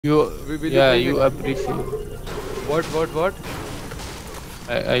Will you Yeah, please? you appreciate. What?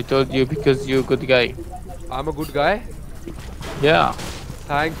 I told you because you're a good guy. I'm a good guy. Yeah,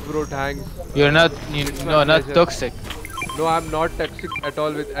 Thanks, bro. Thanks. you're not. It's my No, not pleasure. toxic. No, I'm not toxic at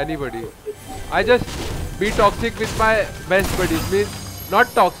all with anybody. I just be toxic with my best buddies. Means not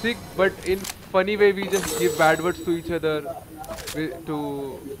toxic, but in funny way we just give bad words to each other.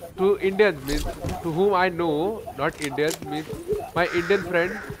 To Indians means to whom I know, not Indians means my Indian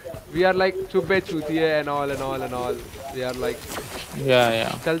friends. We are like chubbe chutiye and all and all and all. We are like Yeah,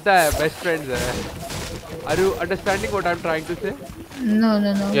 yeah. chalta hai, best friends hai. Are you understanding what I'm trying to say? No,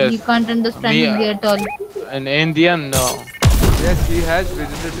 no, no. He Yes. can't understand Me, Hindi at all. an Indian. No. Yes, he has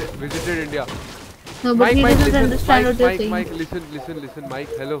visited India. No, but Mike, he Mike, doesn't listen. understand Mike, what you're Mike, saying. Mike, listen.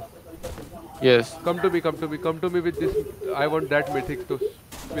 Mike, hello. Yes. Come to me with this. I want that mythic toast.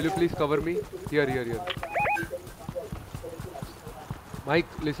 Will you please cover me? Here. Mike,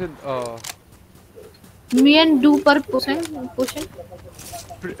 listen. Me and do per person.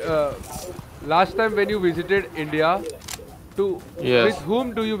 Pr- uh, Last time when you visited India, to with Yes.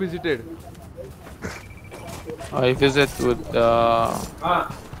 whom do you visited? I visit with. I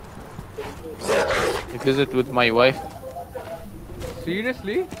visit with my wife.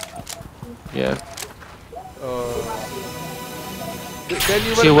 Seriously? Yes. Uh, then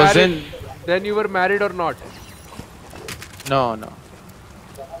you She were was married. in. Then you were married or not? No, no.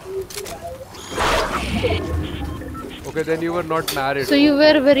 Okay, then you were not married. So you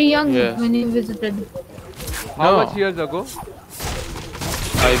were very young Yes. when you visited. How No. much years ago?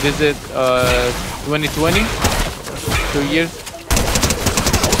 I visit 2020. 2 years.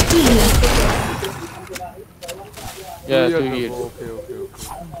 2 years. Yeah, 2 years 2 years. ago. Okay.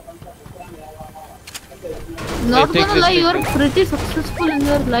 Not take gonna this lie, you are picture. pretty successful in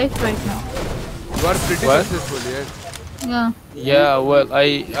your life right now. You are pretty What? successful, yes. Yeah. Yeah, well, I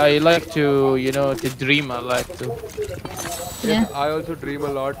like to, to dream. I like to. Yeah. Yes, I also dream a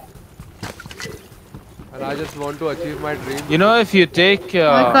lot, and I just want to achieve my dream. If you take,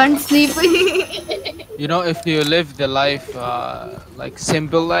 I can't sleep. if you live the life, like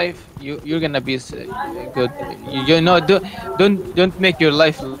simple life, you're gonna be good. Don't make your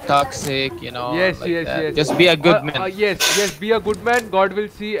life toxic. Like that. Yes. Just be a good man. Yes. Be a good man. God will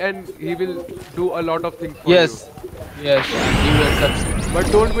see, and He will do a lot of things for you. Yes, yes, and you will succeed. But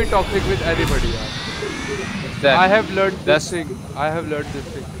don't be toxic with anybody. Yeah. I Exactly. have learned this That's thing. I have learned this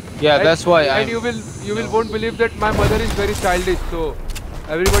thing. yeah. And That's why and I'm. you will won't believe that my mother is very childish. So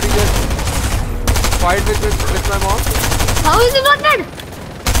everybody just fight with my mom. How is he not dead?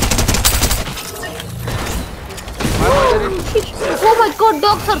 My mother is Oh my god,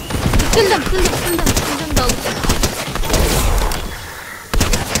 dogs are. Kill them, dogs.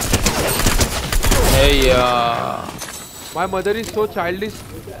 Hey, My mother is so childish.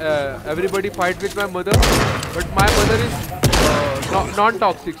 Everybody fight with my mother, but my mother is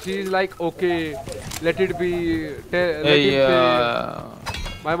non-toxic. She is like, okay, let it be. Let him hey, say.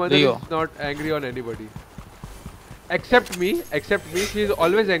 My mother is Leo. not angry on anybody. Except me. She is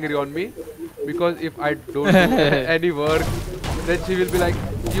always angry on me because if I don't do any work, then she will be like,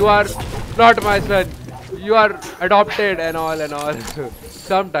 "You are not my son. You are adopted and all and all."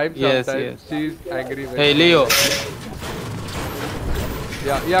 Sometimes Yes, yes. she is angry with Hey, me. Leo.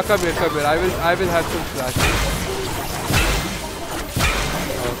 Yeah. Come here. I will have some flash.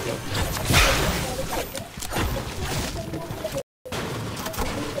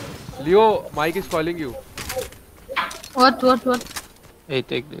 Leo, Mike is calling you. What? Hey,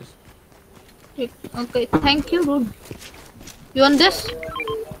 take this. Okay, thank you, dude. You want this?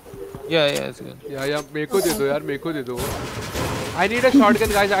 Yeah, it's good. Yeah. मेरे को दे दो. I need a shotgun,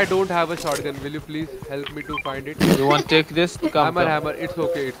 guys. I don't have a shotgun. Will you please help me to find it? You want to take this? Come. Hammer. It's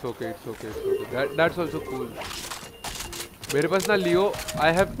okay. That's also cool. मेरे पास ना लियो, I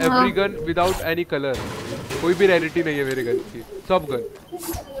have every gun without any color. कोई भी rarity नहीं है मेरे gun की. सब gun.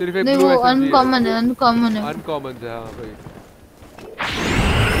 सिर्फ एक नहीं, blue वो SMG है. अनकॉमन है. Uncommon है हाँ भाई.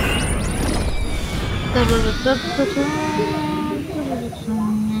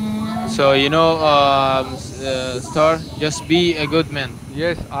 So Star, just be a good man.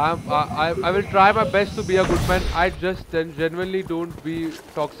 Yes, I will try my best to be a good man. I just genuinely don't be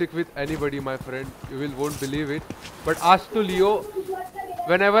toxic with anybody, my friend. You won't believe it. But ask to Leo,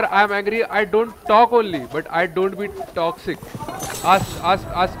 whenever I'm angry, I don't talk only, but I don't be toxic.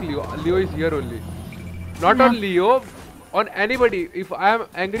 Ask Leo. Leo is here only. Not on Leo, on anybody. If I am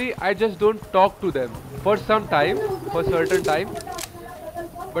angry, I just don't talk to them for some time, for certain time.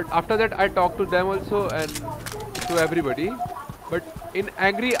 But after that, I talk to them also and to everybody. But in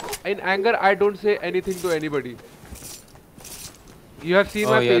anger, I don't say anything to anybody. You have seen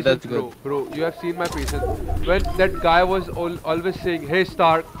Oh my yeah, patience, that's good. bro. Bro, you have seen my patience. When that guy was always saying, "Hey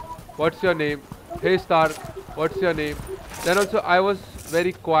Stark, what's your name? Hey Stark, what's your name?" Then also I was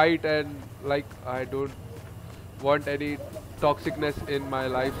very quiet and like I don't want any toxicness in my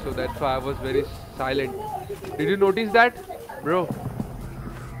life, so that's why I was very silent. Did you notice that, bro?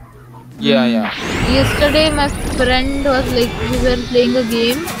 Yeah, yeah. Yesterday, my friend was like, we were playing a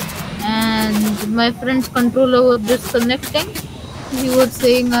game, and my friend's controller was disconnecting. He was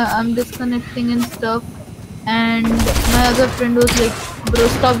saying, I'm disconnecting and stuff. And my other friend was like, bro,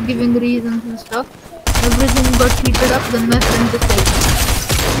 stop giving reasons and stuff. Everything got heated up. Then my friend just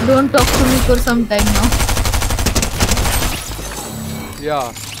like, don't talk to me for some time now.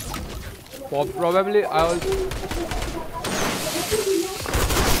 Yeah. Probably I also.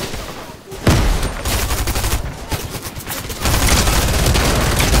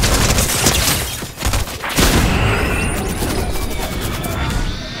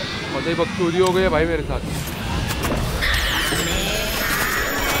 पता ही बकचोदी हो गई है भाई मेरे साथ.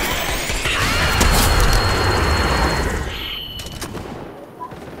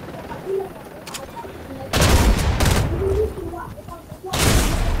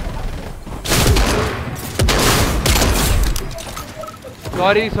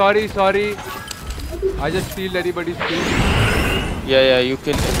 Sorry. I just steal anybody's kill. Yeah, you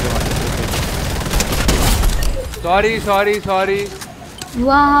kill everyone. Sorry.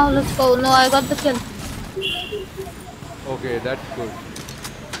 Wow, let's go. No, I got the kill. Okay, that's good.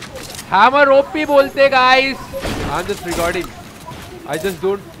 Hammer OP bolte guys. I'm just recording. I just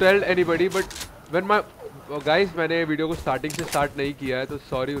don't tell anybody, but when my guys मैंने video को starting से start नहीं किया है तो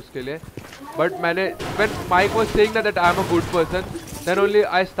sorry उसके लिए. But when Mike was saying that I'm a good person, then only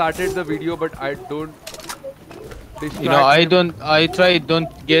I started the video, but I don't distract You know, him. I try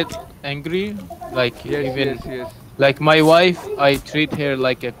don't get angry. Like even Yes. like my wife, I treat her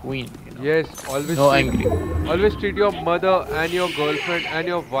like a queen. You know, Yes, no angry. always treat your mother and your girlfriend and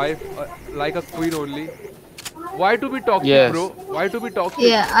your wife like a queen only. Why to be toxic, bro? Yes, Why to be toxic?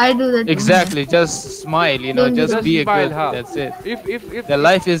 Yeah, I do that too. exactly. Just smile. You know, Don't do just that. be Just a smile, good. huh? That's it. If The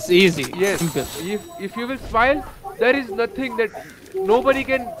life is easy, yes, simple. if you will smile, there is nothing that nobody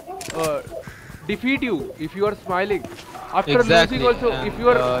can defeat you if you are smiling. After losing Exactly. also, if you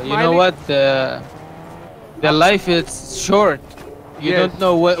are And you know smiling, what? The life is short. You yes, don't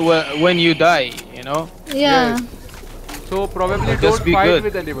know when you die. You know. Yeah. yes. So probably So just don't be fight good.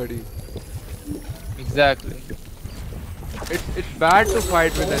 with anybody. Exactly. It's bad to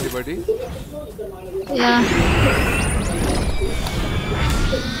fight with anybody, Yeah.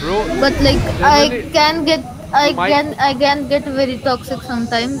 bro. But like Generally, I my can get very toxic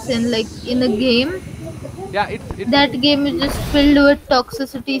sometimes in in a game. yeah, it's That game is just filled with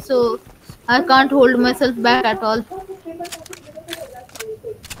toxicity, so I can't hold myself back at all.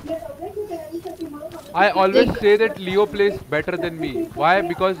 I always Like say that Leo plays better than me. Why?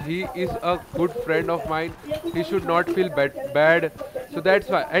 Because he is a good friend of mine. He should not feel bad. So that's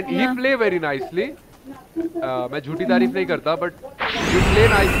why. And he yeah. play very nicely. मैं झूठी तारीफ नहीं करता, but you play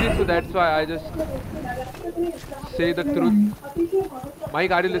nicely, so that's why I just say the truth.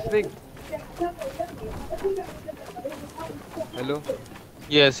 Mike, are you listening? Hello?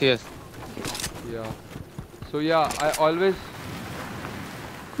 Yes. Yeah. So yeah, I always.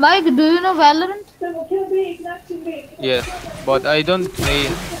 Mike, do you know Valorant? Yes. But I don't play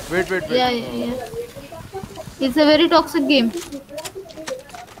it. Wait. Yeah. It's a very toxic game.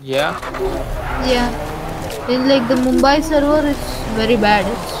 Yeah. Yeah. In like the Mumbai server, it's very bad.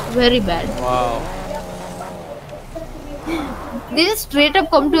 It's very bad. Wow. They just straight up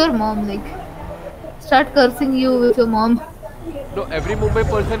come to your mom, like start cursing you with your mom. No, every Mumbai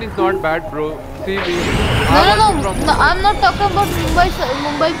person is not bad, bro. See me. No, I'm no, also no, from no. Mumbai. I'm not talking about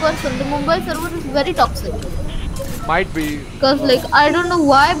Mumbai person. The Mumbai server is very toxic. Might be. Cause like I don't know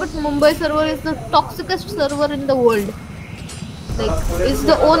why, but Mumbai server is the toxicest server in the world. Like it's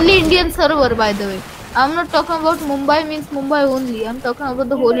the only Indian server, by the way. I'm not talking about Mumbai means Mumbai only. I'm talking about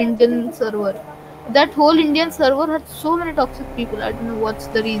the whole Indian server. That whole Indian server had so many toxic people. I don't know what's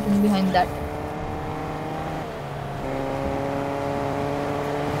the reason behind that.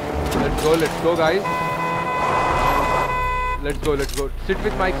 Let's go, guys. Let's go. Sit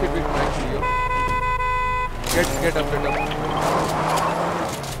with Mike, Leo. Get up.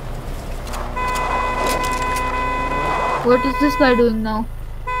 What is this guy doing now?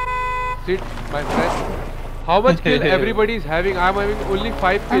 Sit, my friend. How much kill everybody is having? I'm having only 5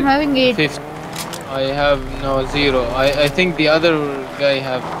 I'm kills. having 8. Fifth. I have no 0. I think the other guy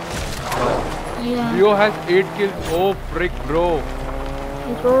have. Yeah. Leo has 8 kills. Oh, frick, bro.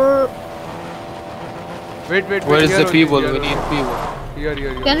 So, Wait. Where is Here the only, people? here We only. need people. Here.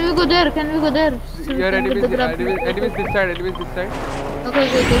 Can we go there? Can we go there? So Here, enemies this side, enemies this side. Okay.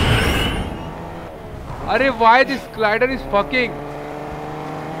 Arey, why this glider is fucking?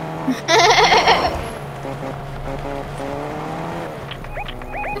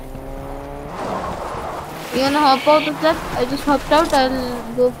 You wanna hop out of that? I just hopped out.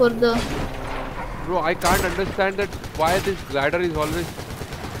 I'll go for the. Bro, I can't understand that why this glider is always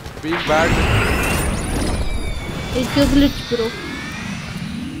being bad. It's a glitch, bro.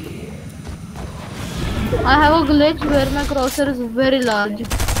 I have a glitch where my crosshair is very large.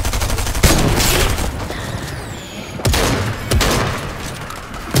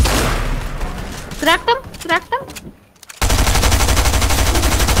 Cracked him.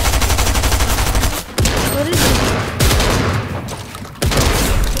 Where is he?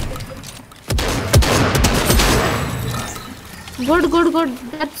 Good.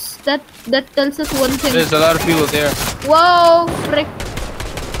 That tells us one thing. There's a lot of people there. Whoa, frick.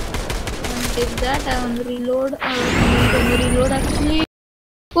 Take that. I want to reload. Actually.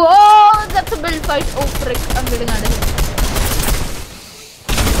 Whoa, that's a build fight. Oh, frick. I'm getting out of here.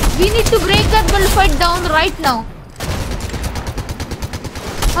 We need to break that build fight down right now.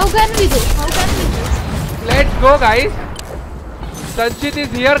 How can we do? Let's go, guys. Sanchit is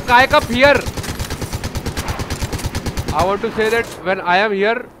here. Kayak up here. I want to say that when I am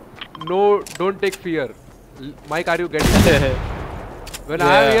here, no, don't take fear. Mike, are you getting it? When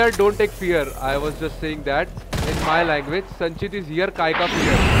I am here, don't take fear. I was just saying that in my language. Sanchit is here, Kaika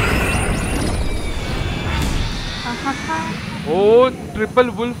here. Oh,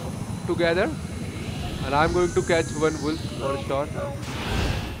 triple wolf together. And I'm going to catch one wolf for sure.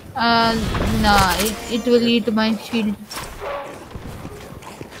 Nah, it will eat my shield.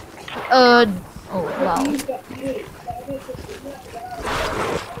 Oh wow.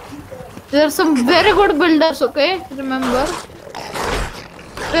 There are some very good builders, okay? Remember.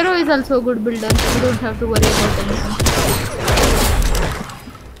 Pero is also a good builder. You don't have to worry about anything.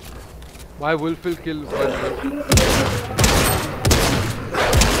 My wolf will kill one.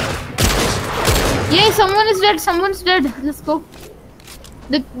 Yeah, someone's dead. Let's go.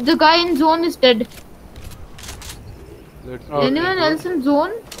 The guy in zone is dead. Let's go. Anyone else in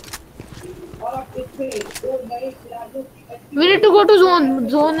zone? We need to go to zone.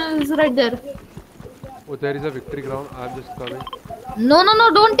 Zone is right there. Oh, there is a victory ground. I'm just coming. No,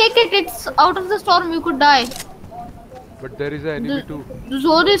 don't take it. It's out of the storm. You could die. But there is an enemy too. The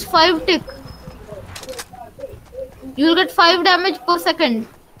zone is 5 tick. You'll get 5 damage per second.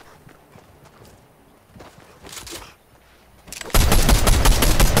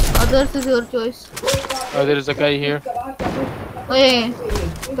 Others is your choice. Oh, there is a guy here. Oh yeah.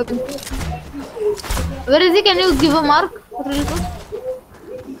 Where is he? Can you give a mark? Real quick?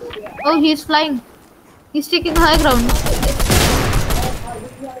 Oh, he's flying. He's taking high ground.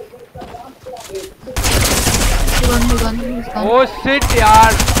 He's gone. Oh shit,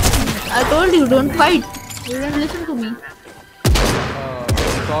 yaar. I told you, don't fight. You didn't listen to me.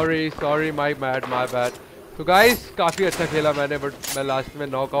 Sorry, my bad. So guys, काफी अच्छा खेला मैंने, but मैं last में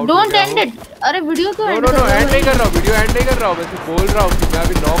knock out Don't end it. अरे video तो end no, end नहीं कर रहा हूँ, वीडियो end नहीं कर रहा हूँ, मैं सिर्फ बोल रहा हूँ कि मैं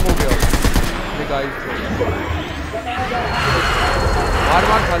अभी knock हो गया हूँ. Guys, मार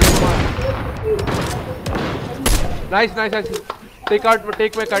खा ले मार. Nice. Take my card,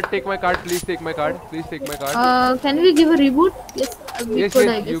 please take my card. Can we give a reboot? Yes, yes,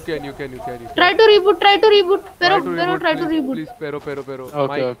 you can. Try to reboot. Pero, try to reboot. Please, Pero. Okay,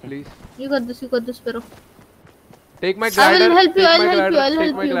 Mike, please. You got this, Pero. Take my glider. I will help you. I'll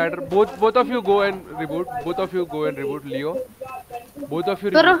help my you. glider. Both of you go and reboot. Leo. Both of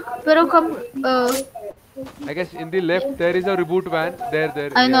you Pero, reboot. Pero, come. I guess in the left there is a reboot van.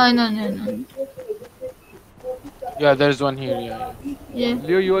 There. I know. Yeah, there's one here. Yeah.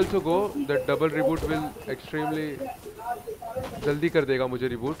 Leo, you also go. The double reboot will extremely जल्दी कर देगा मुझे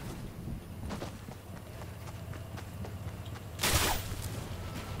reboot.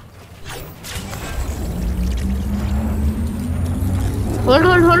 Hold,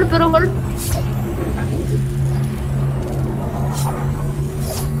 Pero, hold.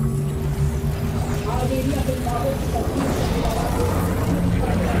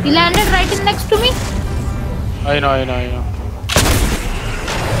 He landed right in next to me. I know.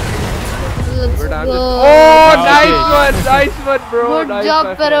 Let's go. Oh, nice one, bro. Good nice,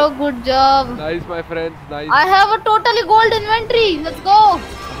 job, Pero. Good job. Nice, my friends. Nice. I have a totally gold inventory. Let's go.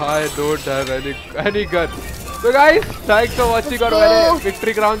 I don't have any gun. So guys, thanks for watching और मैंने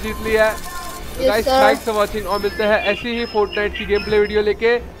victory crown जीत ली है. So guys, thanks for watching और मिलते हैं ऐसी ही Fortnite की game play video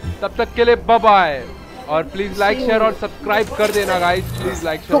लेके. तब तक के लिए bye bye. और प्लीज लाइक शेयर और सब्सक्राइब कर देना guys, please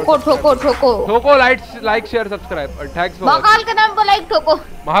like share ठोको ठोको ठोको ठोको, like share subscribe और थैंक्स फॉर महाकाल के नाम पर लाइक ठोको।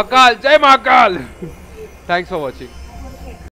 महाकाल, जय महाकाल। Thanks for watching.